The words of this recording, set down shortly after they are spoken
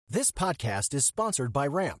This podcast is sponsored by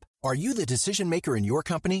Ramp. Are you the decision maker in your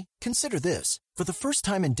company? Consider this. For the first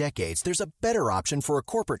time in decades, there's a better option for a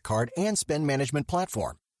corporate card and spend management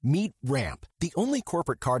platform. Meet Ramp, the only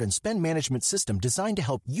corporate card and spend management system designed to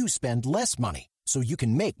help you spend less money so you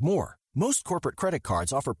can make more. Most corporate credit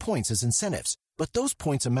cards offer points as incentives, but those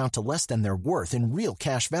points amount to less than their worth in real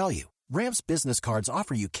cash value. Ramp's business cards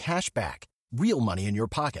offer you cash back, real money in your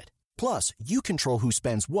pocket. Plus, you control who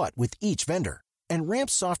spends what with each vendor. And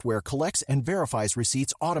Ramp's software collects and verifies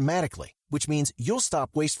receipts automatically, which means you'll stop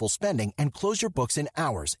wasteful spending and close your books in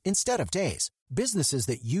hours instead of days. Businesses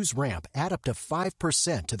that use Ramp add up to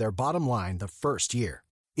 5% to their bottom line the first year.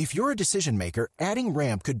 If you're a decision maker, adding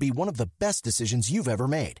Ramp could be one of the best decisions you've ever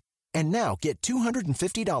made. And now get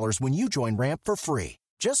 $250 when you join Ramp for free.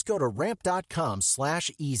 Just go to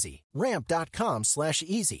ramp.com/easy.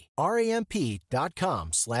 Ramp.com/easy.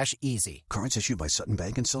 RAMP.com/easy. Cards issued by Sutton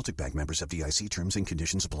Bank and Celtic Bank, members of FDIC. Terms and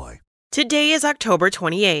conditions apply. Today is October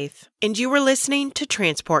 28th, and you are listening to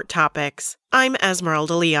Transport Topics. I'm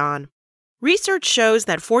Esmeralda Leon. Research shows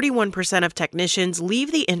that 41% of technicians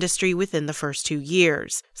leave the industry within the first 2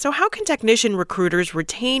 years. So how can technician recruiters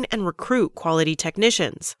retain and recruit quality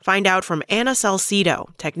technicians? Find out from Anna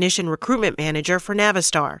Salcido, Technician Recruitment Manager for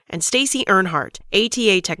Navistar, and Stacy Earnhardt,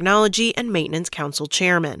 ATA Technology and Maintenance Council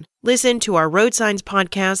Chairman. Listen to our Road Signs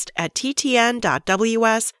podcast at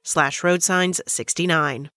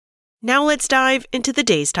ttn.ws/roadsigns69. Now let's dive into the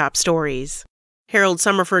day's top stories. Harold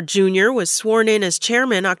Summerford Jr. was sworn in as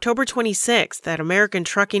chairman October 26th at American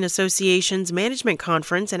Trucking Association's Management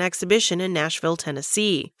Conference and Exhibition in Nashville,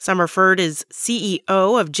 Tennessee. Summerford is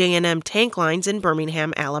CEO of J&M Tank Lines in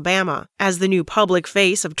Birmingham, Alabama. As the new public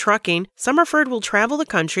face of trucking, Summerford will travel the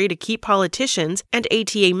country to keep politicians and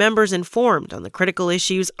ATA members informed on the critical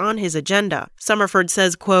issues on his agenda. Summerford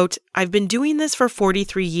says, quote, "I've been doing this for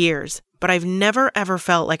 43 years, but I've never ever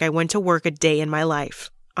felt like I went to work a day in my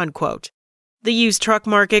life," unquote. The used truck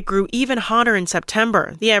market grew even hotter in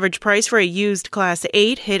September. The average price for a used Class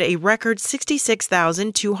 8 hit a record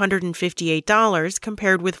 $66,258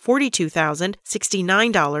 compared with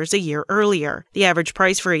 $42,069 a year earlier. The average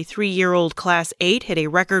price for a 3-year-old Class 8 hit a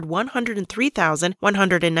record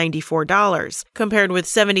 $103,194 compared with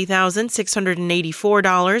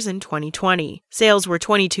 $70,684 in 2020. Sales were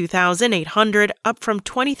 $22,800, up from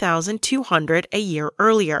 $20,200 a year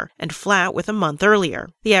earlier and flat with a month earlier.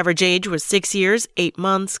 The average age was 6 years, 8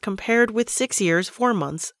 months, compared with 6 years, 4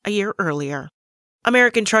 months a year earlier.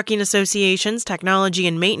 American Trucking Association's Technology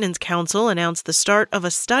and Maintenance Council announced the start of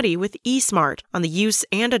a study with eSmart on the use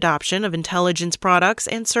and adoption of intelligence products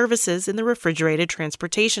and services in the refrigerated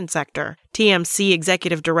transportation sector. TMC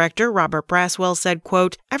Executive Director Robert Braswell said,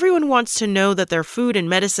 quote, "Everyone wants to know that their food and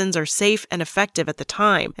medicines are safe and effective at the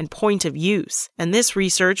time and point of use, and this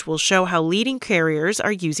research will show how leading carriers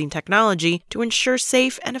are using technology to ensure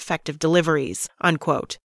safe and effective deliveries,"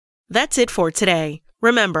 unquote. That's it for today.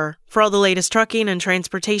 Remember, for all the latest trucking and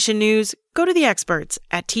transportation news, go to the experts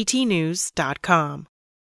at ttnews.com.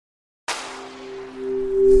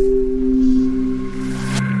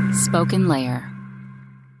 Spoken Layer.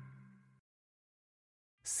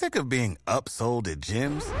 Sick of being upsold at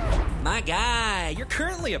gyms? My guy, you're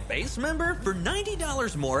currently a base member? For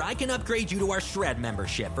 $90 more, I can upgrade you to our Shred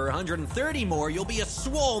membership. For $130 more, you'll be a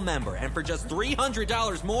Swole member. And for just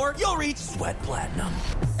 $300 more, you'll reach Sweat Platinum.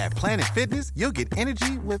 At Planet Fitness, you'll get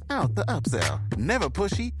energy without the upsell. Never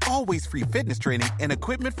pushy, always free fitness training and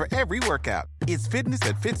equipment for every workout. It's fitness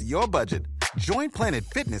that fits your budget. Join Planet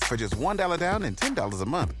Fitness for just $1 down and $10 a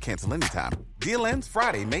month. Cancel anytime. Deal ends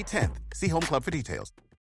Friday, May 10th. See Home Club for details.